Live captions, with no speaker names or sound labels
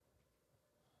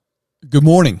Good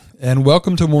morning, and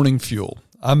welcome to Morning Fuel.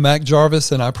 I'm Mac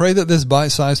Jarvis, and I pray that this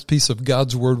bite-sized piece of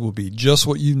God's Word will be just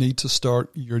what you need to start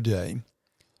your day.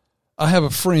 I have a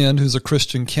friend who's a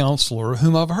Christian counselor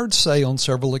whom I've heard say on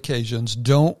several occasions,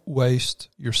 don't waste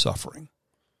your suffering.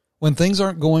 When things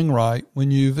aren't going right,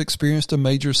 when you've experienced a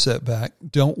major setback,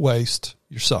 don't waste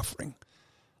your suffering.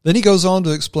 Then he goes on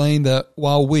to explain that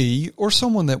while we, or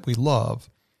someone that we love,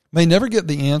 may never get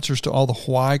the answers to all the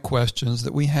why questions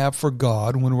that we have for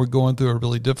God when we're going through a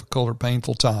really difficult or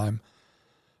painful time,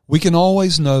 we can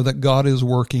always know that God is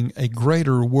working a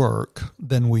greater work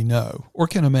than we know or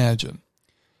can imagine,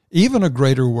 even a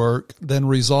greater work than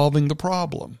resolving the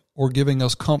problem or giving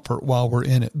us comfort while we're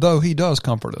in it, though he does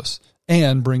comfort us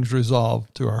and brings resolve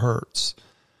to our hurts.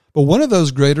 But one of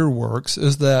those greater works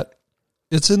is that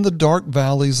it's in the dark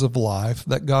valleys of life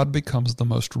that God becomes the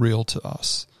most real to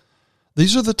us.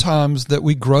 These are the times that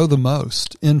we grow the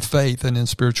most in faith and in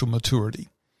spiritual maturity.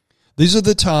 These are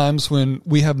the times when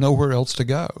we have nowhere else to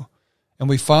go, and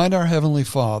we find our Heavenly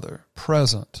Father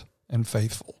present and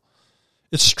faithful.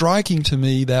 It's striking to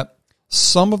me that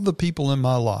some of the people in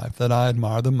my life that I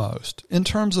admire the most, in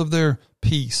terms of their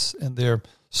peace and their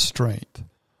strength,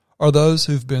 are those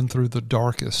who've been through the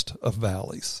darkest of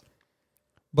valleys.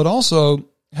 But also,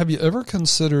 have you ever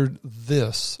considered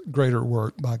this greater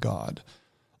work by God?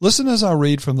 Listen as I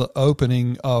read from the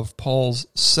opening of Paul's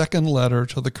second letter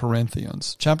to the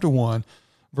Corinthians, chapter 1,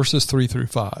 verses 3 through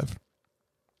 5.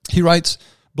 He writes,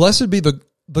 "Blessed be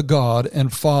the God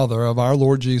and Father of our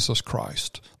Lord Jesus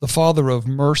Christ, the Father of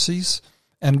mercies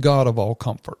and God of all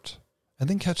comfort." And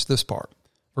then catch this part,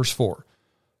 verse 4,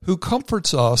 "Who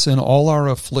comforts us in all our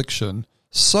affliction,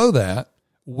 so that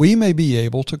we may be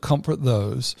able to comfort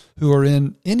those who are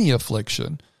in any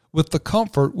affliction with the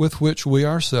comfort with which we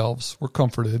ourselves were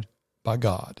comforted by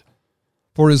God.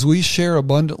 For as we share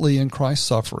abundantly in Christ's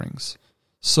sufferings,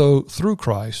 so through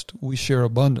Christ we share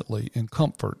abundantly in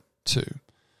comfort too."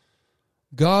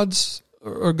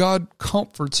 God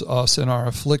comforts us in our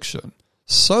affliction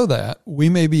so that we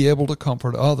may be able to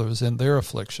comfort others in their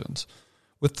afflictions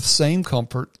with the same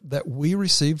comfort that we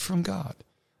received from God.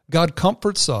 God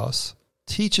comforts us,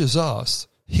 teaches us,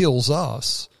 heals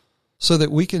us, so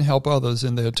that we can help others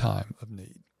in their time of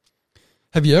need.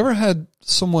 Have you ever had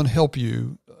someone help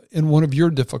you in one of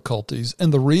your difficulties,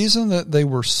 and the reason that they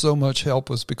were so much help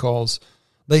was because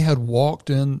they had walked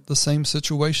in the same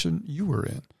situation you were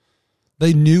in?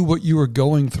 They knew what you were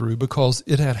going through because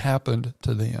it had happened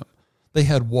to them. They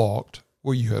had walked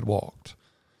where you had walked.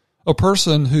 A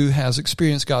person who has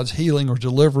experienced God's healing or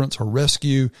deliverance or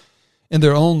rescue in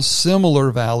their own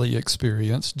similar valley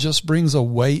experience just brings a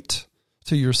weight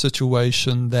to your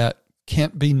situation that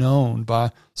can't be known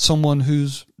by someone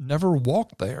who's never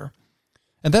walked there.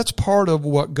 And that's part of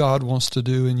what God wants to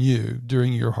do in you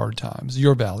during your hard times,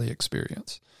 your valley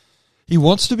experience. He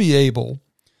wants to be able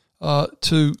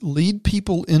to lead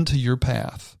people into your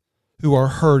path who are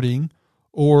hurting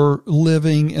or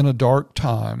living in a dark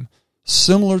time,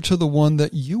 similar to the one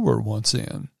that you were once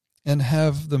in, and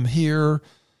have them hear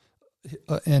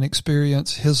and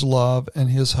experience His love and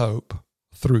His hope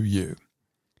through you.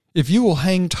 If you will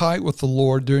hang tight with the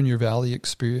Lord during your valley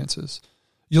experiences,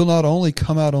 you'll not only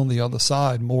come out on the other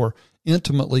side more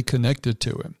intimately connected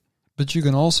to Him, but you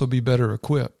can also be better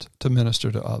equipped to minister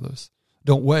to others.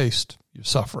 Don't waste your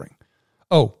suffering.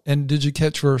 Oh, and did you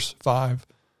catch verse 5?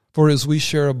 "For as we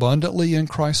share abundantly in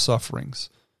Christ's sufferings,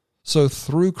 so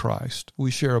through Christ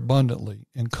we share abundantly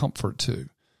in comfort too."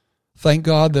 Thank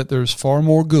God that there's far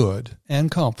more good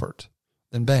and comfort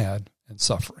than bad and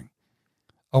suffering.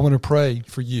 I want to pray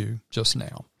for you just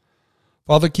now.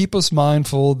 Father, keep us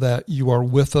mindful that you are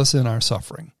with us in our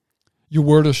suffering. Your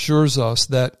word assures us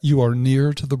that you are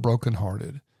near to the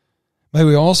brokenhearted. May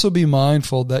we also be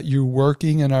mindful that you're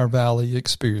working in our valley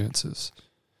experiences.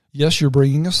 Yes, you're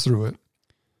bringing us through it,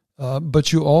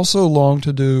 but you also long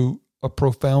to do a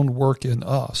profound work in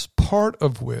us, part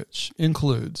of which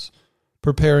includes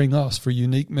preparing us for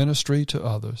unique ministry to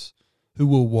others who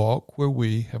will walk where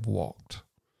we have walked.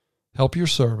 Help your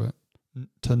servant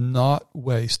to not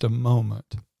waste a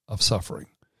moment of suffering.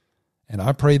 And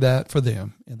I pray that for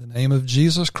them. In the name of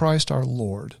Jesus Christ our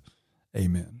Lord,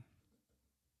 amen.